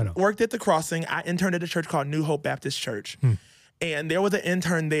before I worked at the Crossing, I interned at a church called New Hope Baptist Church. And there was an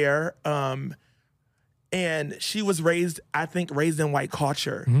intern there, and she was raised in white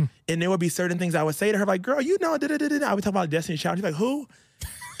culture. And there would be certain things I would say to her, like, girl, you know, I would talk about Destiny Child. She's like, who?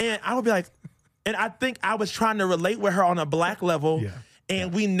 And I would be like, And I think I was trying to relate with her on a black level. Yeah.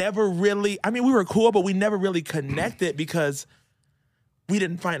 And we never really, I mean, we were cool, but we never really connected because we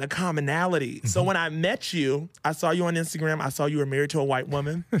didn't find a commonality. Mm-hmm. So when I met you, I saw you on Instagram. I saw you were married to a white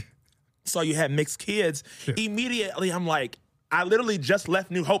woman. Saw you had mixed kids. Yeah. Immediately, I'm like, I literally just left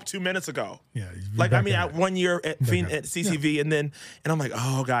New Hope 2 minutes ago. Yeah, like, I mean, at 1 year at CCV, yeah. and I'm like,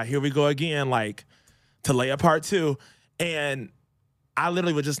 oh God, here we go again, like, to lay apart too. And I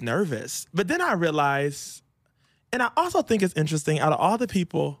literally was just nervous. But then I realized, and I also think it's interesting, out of all the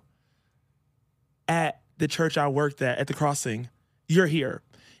people at the church I worked at the Crossing, you're here.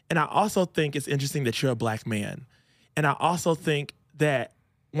 And I also think it's interesting that you're a black man. And I also think that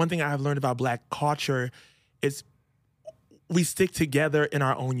one thing I have learned about black culture is we stick together in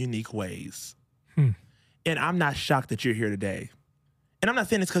our own unique ways. And I'm not shocked that you're here today. And I'm not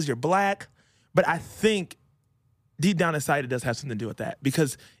saying it's because you're black, but I think deep down inside it does have something to do with that,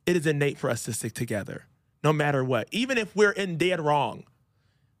 because it is innate for us to stick together no matter what, even if we're in dead wrong.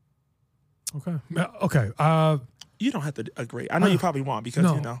 Okay. You don't have to agree. I know you probably won't, because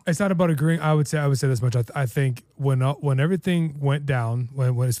no, it's not about agreeing. I would say this much. I think when everything went down,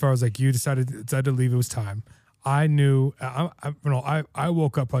 when as far as like you decided to leave, it was time. I knew. I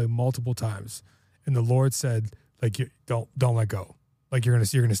woke up probably multiple times, and the Lord said, like, you don't let go. Like, you're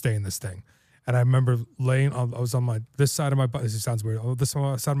gonna stay in this thing. And I remember I was on this side of my body. This sounds weird. This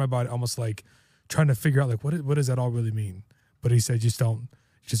side of my body, almost like trying to figure out like what does that all really mean. But He said, you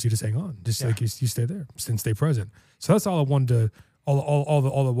just hang on. Just like you stay there and stay present. So that's all I wanted to.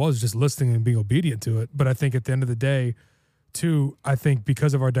 All it was just listening and being obedient to it. But I think at the end of the day, too, I think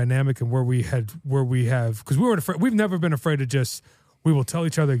because of our dynamic and where we have, because we weren't afraid. We've never been afraid to we will tell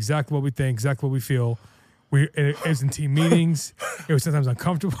each other exactly what we think, exactly what we feel. It was in team meetings. It was sometimes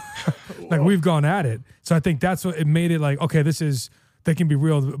uncomfortable. Like, we've gone at it. So I think that's what it made it like, okay, they can be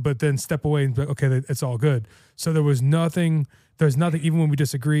real, but then step away and be like, okay, it's all good. So there's nothing, even when we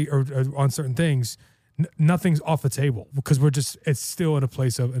disagree or on certain things, nothing's off the table, because it's still at a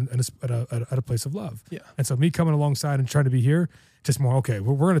place of, at a place of love. Yeah. And so me coming alongside and trying to be here, just more, okay,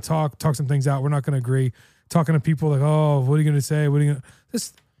 we're going to talk some things out. We're not going to agree. Talking to people like, oh, what are you going to say? What are you going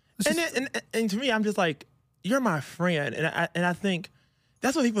to, and to me, I'm just like, you're my friend. And I think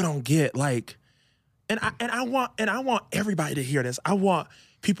that's what people don't get. Like, and I want everybody to hear this. I want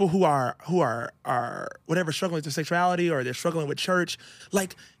people who are whatever, struggling with their sexuality or they're struggling with church.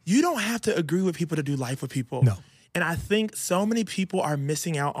 Like, you don't have to agree with people to do life with people. No. And I think so many people are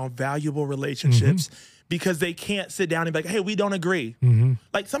missing out on valuable relationships because they can't sit down and be like, hey, we don't agree.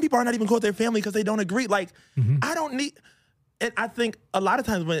 Like, some people are not even cool with their family because they don't agree. Like, I don't need, and I think a lot of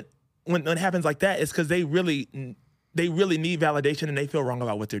times when it happens like that, it's because they really need validation and they feel wrong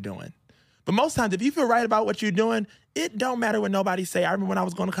about what they're doing. But most times, if you feel right about what you're doing, it don't matter what nobody say. I remember when I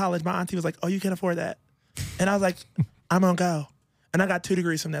was going to college, my auntie was like, oh, you can't afford that. And I was like, I'm going to go. And I got 2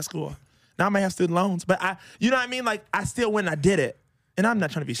 degrees from that school. Now I might have student loans, but you know what I mean? Like, I still went and I did it. And I'm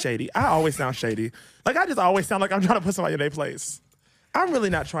not trying to be shady. I always sound shady. Like, I just always sound like I'm trying to put somebody in their place. I'm really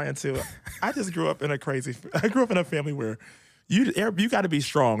not trying to. I just grew up in a family where you got to be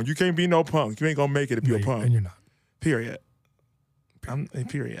strong. You can't be no punk. You ain't going to make it if you're a punk. And you're not. Period.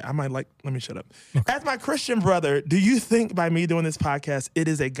 Period. I might let me shut up. Okay. As my Christian brother, do you think by me doing this podcast, it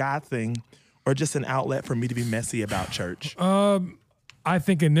is a God thing or just an outlet for me to be messy about church? I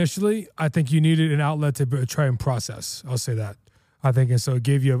think initially, you needed an outlet to try and process. I'll say that. I think, and so it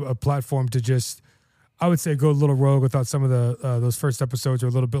gave you a platform to just, I would say, go a little rogue. I thought some of those first episodes are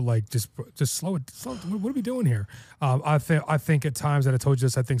a little bit like just slow it. What are we doing here? I think at times, and I told you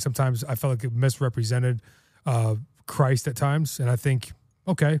this, I think sometimes I felt like it misrepresented Christ at times, and I think,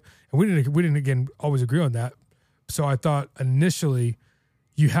 okay, and we didn't again always agree on that. So I thought initially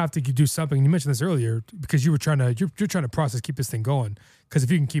you have to do something. You mentioned this earlier because you're trying to process, keep this thing going. Because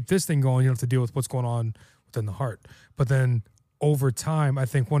if you can keep this thing going, you don't have to deal with what's going on within the heart. But then over time, I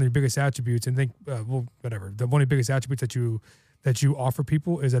think one of your biggest attributes, and one of your biggest attributes that you offer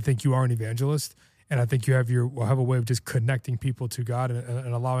people is I think you are an evangelist, and I think you have a way of just connecting people to God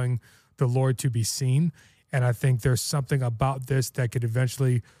and allowing the Lord to be seen. And I think there's something about this that could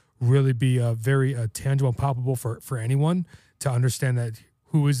eventually really be very tangible and palpable for anyone to understand that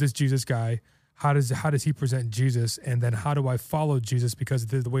who is this Jesus guy? How does he present Jesus? And then how do I follow Jesus because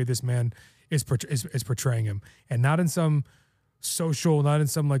of the way this man is portraying him? And not in some social, not in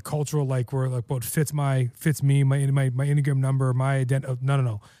some like cultural, like where like what fits me, my Enneagram number, my identity.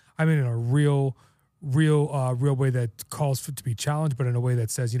 No. I mean in a real way that calls to be challenged, but in a way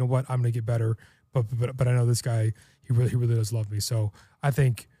that says, you know what, I'm going to get better. But I know this guy, he really does love me. So I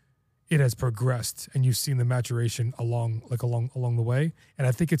think it has progressed and you've seen the maturation along the way. And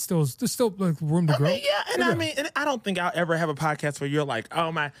I think there's still like room to grow. And I don't think I'll ever have a podcast where you're like,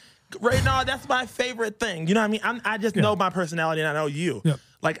 oh my, Rénold, that's my favorite thing. You know what I mean? I just know my personality and I know you. Yeah.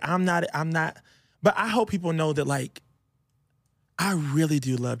 Like I'm not, but I hope people know that like, I really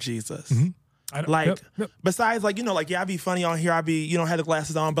do love Jesus. Mm-hmm. Besides like, I be funny on here. I be, have the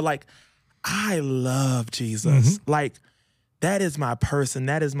glasses on, but like, I love Jesus. Mm-hmm. Like, that is my person.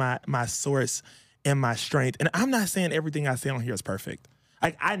 That is my source and my strength. And I'm not saying everything I say on here is perfect.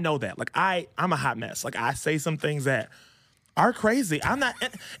 Like, I know that. Like, I'm a hot mess. Like, I say some things that are crazy. I'm not,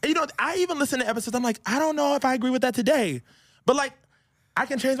 and I even listen to episodes. I'm like, I don't know if I agree with that today. But like, I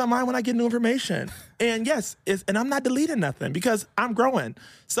can change my mind when I get new information. And yes, and I'm not deleting nothing because I'm growing.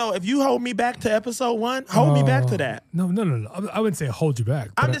 So if you hold me back to episode 1, hold me back to that. No. I wouldn't say hold you back.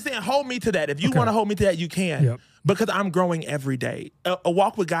 I'm just saying hold me to that. If you want to hold me to that, you can. Yep. Because I'm growing every day. A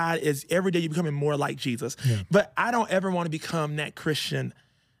walk with God is every day you're becoming more like Jesus. Yeah. But I don't ever want to become that Christian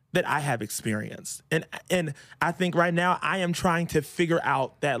that I have experienced. And I think right now I am trying to figure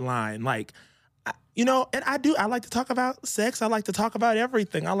out that line. Like, and I like to talk about sex. I like to talk about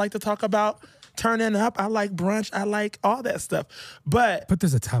everything. I like to talk about turning up. I like brunch. I like all that stuff. But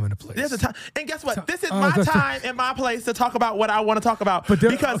there's a time and a place. There's a time. And guess what? This is my time and my place to talk about what I want to talk about.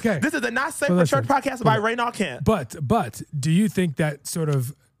 Because this is a Not Safe for Church podcast by Rénold Kent. But do you think that sort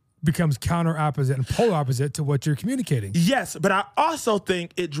of becomes counter opposite and polar opposite to what you're communicating? Yes, but I also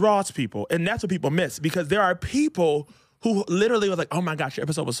think it draws people. And that's what people miss. Because there are people who literally was like, oh my gosh, your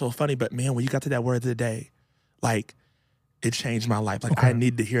episode was so funny, but man, when you got to that word of the day, like, it changed my life. Like, I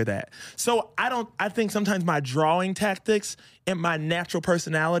need to hear that. So I think sometimes my drawing tactics and my natural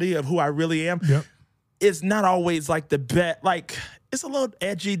personality of who I really am is not always like the best. Like, it's a little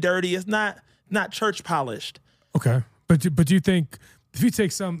edgy, dirty. It's not church polished. Okay. But do you think, if you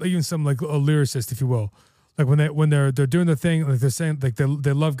take some like a lyricist, if you will, like when they're doing the thing, like they're saying, like they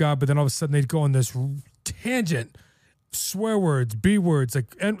love God, but then all of a sudden they go on this tangent, swear words, B words,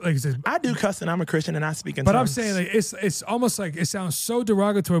 I do cuss and I'm a Christian and I speak in tongues. But I'm saying like it's almost like it sounds so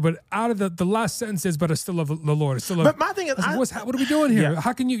derogatory. But out of the last sentence is, but I still love the Lord. I still love. But my thing is, what are we doing here?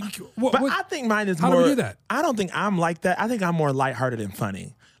 How can you? I think mine is how more. How do we do that? I don't think I'm like that. I think I'm more lighthearted and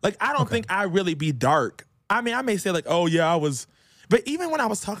funny. Like I don't think I really be dark. I mean, I may say like, oh yeah, I was. But even when I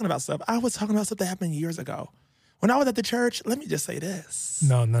was talking about stuff, I was talking about stuff that happened years ago. When I was at the church, let me just say this.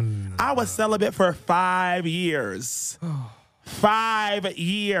 No. I was celibate for 5 years. 5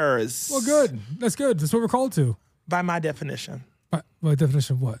 years. Well, good. That's good. That's what we're called to. By my definition. By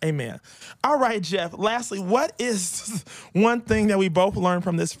definition of what? Amen. All right, Jeff. Lastly, what is one thing that we both learned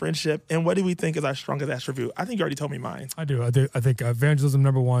from this friendship, and what do we think is our strongest attribute? I think you already told me mine. I do. I think evangelism,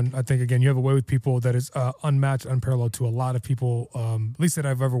 number one. I think, again, you have a way with people that is unmatched, unparalleled to a lot of people, at least that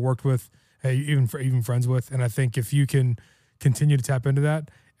I've ever worked with, even friends with. And I think if you can continue to tap into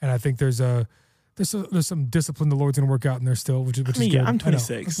that, and I think there's some discipline the Lord's going to work out in there still, which is good. I'm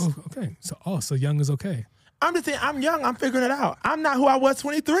 26. Okay. So young is okay. I'm just saying, I'm young. I'm figuring it out. I'm not who I was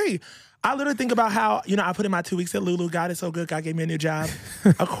 23. I literally think about how, I put in my 2 weeks at Lulu. God is so good. God gave me a new job,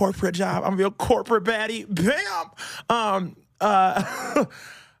 a corporate job. I'm a real corporate baddie. Bam!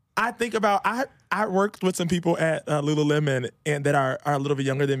 I think about, I worked with some people at Lululemon and that are a little bit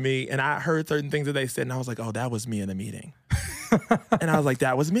younger than me, and I heard certain things that they said, and I was like, oh, that was me in the meeting. And I was like,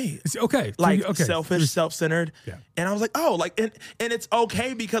 that was me. Okay. Like, selfish, self-centered. Yeah. And I was like, oh, like, and it's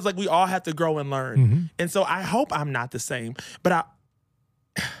okay because, like, we all have to grow and learn. Mm-hmm. And so I hope I'm not the same. But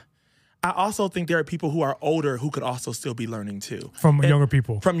I also think there are people who are older who could also still be learning too. From younger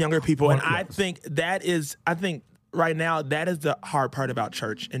people. And I think right now, that is the hard part about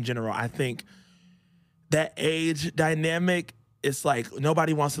church in general. I think that age dynamic, it's like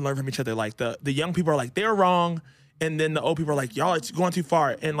nobody wants to learn from each other. Like the young people are like, they're wrong. And then the old people are like, y'all are going too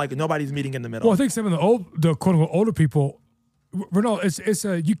far. And like nobody's meeting in the middle. Well, I think some of the quote unquote older people,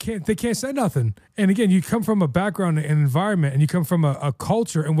 they can't say nothing. And again, you come from a background and environment, and you come from a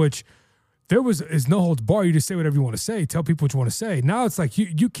culture in which is no holds bar. You just say whatever you want to say, tell people what you want to say. Now it's like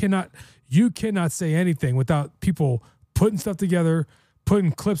you cannot say anything without people putting stuff together,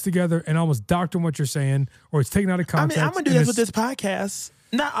 putting clips together, and almost doctoring what you're saying, or it's taken out of context. I mean, I'm gonna do this with this podcast.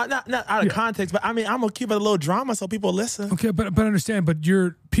 Not out of context, but I mean, I'm gonna keep it a little drama so people listen. Okay, but understand. But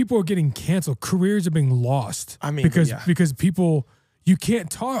people are getting canceled. Careers are being lost. I mean, because people, you can't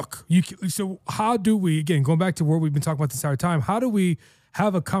talk. So how do we, again, going back to what we've been talking about this entire time? How do we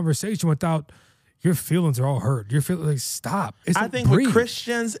have a conversation without your feelings are all hurt? Your feelings, like, stop. I think with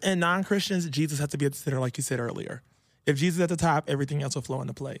Christians and non-Christians, Jesus has to be at the center, like you said earlier. If Jesus is at the top, everything else will flow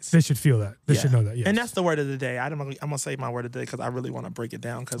into place. They should feel that. They should know that, yes. And that's the word of the day. I'm going to say my word of the day because I really want to break it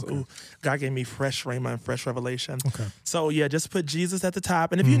down because God gave me fresh rhema and fresh revelation. Okay. So, yeah, just put Jesus at the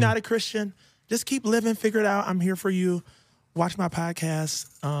top. And if you're not a Christian, just keep living, figure it out. I'm here for you. Watch my podcast.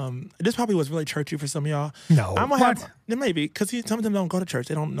 This probably was really churchy for some of y'all. No. I'm gonna have, maybe, because some of them don't go to church.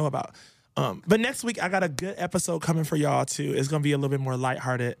 They don't know about. But next week, I got a good episode coming for y'all, too. It's going to be a little bit more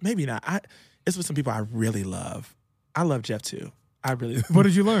lighthearted. Maybe not. It's with some people I really love. I love Jeff, too. I really. What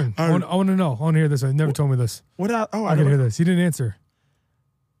did you learn? I want to know. I want to hear this. You never told me this. What did I can hear this. You didn't answer.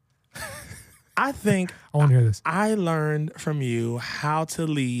 I think I want to hear this. I learned from you how to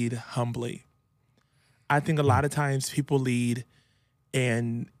lead humbly. I think a lot of times people lead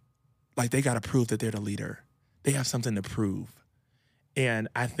and like they got to prove that they're the leader. They have something to prove. And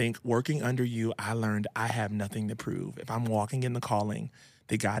I think working under you, I learned I have nothing to prove. If I'm walking in the calling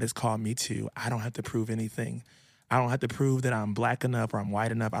that God has called me to, I don't have to prove anything. I don't have to prove that I'm black enough or I'm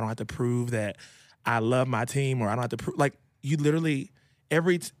white enough. I don't have to prove that I love my team or I don't have to prove, like you literally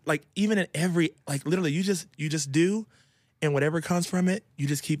literally you just do, and whatever comes from it, you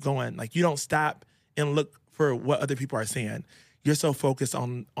just keep going. Like you don't stop and look for what other people are saying. You're so focused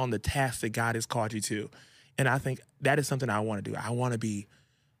on the task that God has called you to. And I think that is something I want to do. I want to be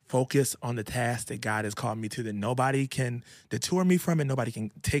focused on the task that God has called me to, that nobody can detour me from it. Nobody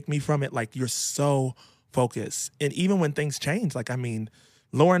can take me from it. Like you're so focused. And even when things change, like, I mean,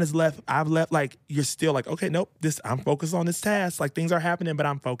 Lauren has left, I've left, like you're still like, okay, nope, I'm focused on this task. Like things are happening, but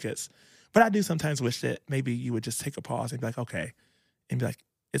I'm focused. But I do sometimes wish that maybe you would just take a pause and be like, okay, and be like,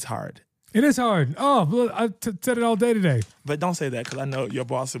 it's hard. It is hard. Oh, I said it all day today. But don't say that because I know your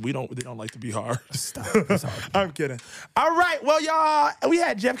boss said they don't like to be hard. Stop. It's hard. I'm kidding. All right. Well, y'all, we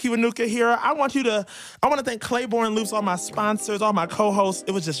had Jeff Kiwanuka here. I want to thank Claiborne Loops, all my sponsors, all my co-hosts.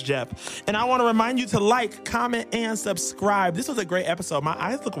 It was just Jeff. And I want to remind you to like, comment, and subscribe. This was a great episode. My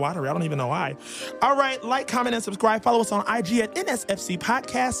eyes look watery. I don't even know why. All right. Like, comment, and subscribe. Follow us on IG at NSFC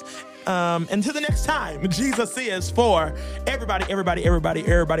Podcast. Until the next time, Jesus is for everybody.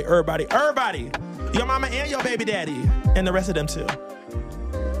 Your mama and your baby daddy. And the rest of them too.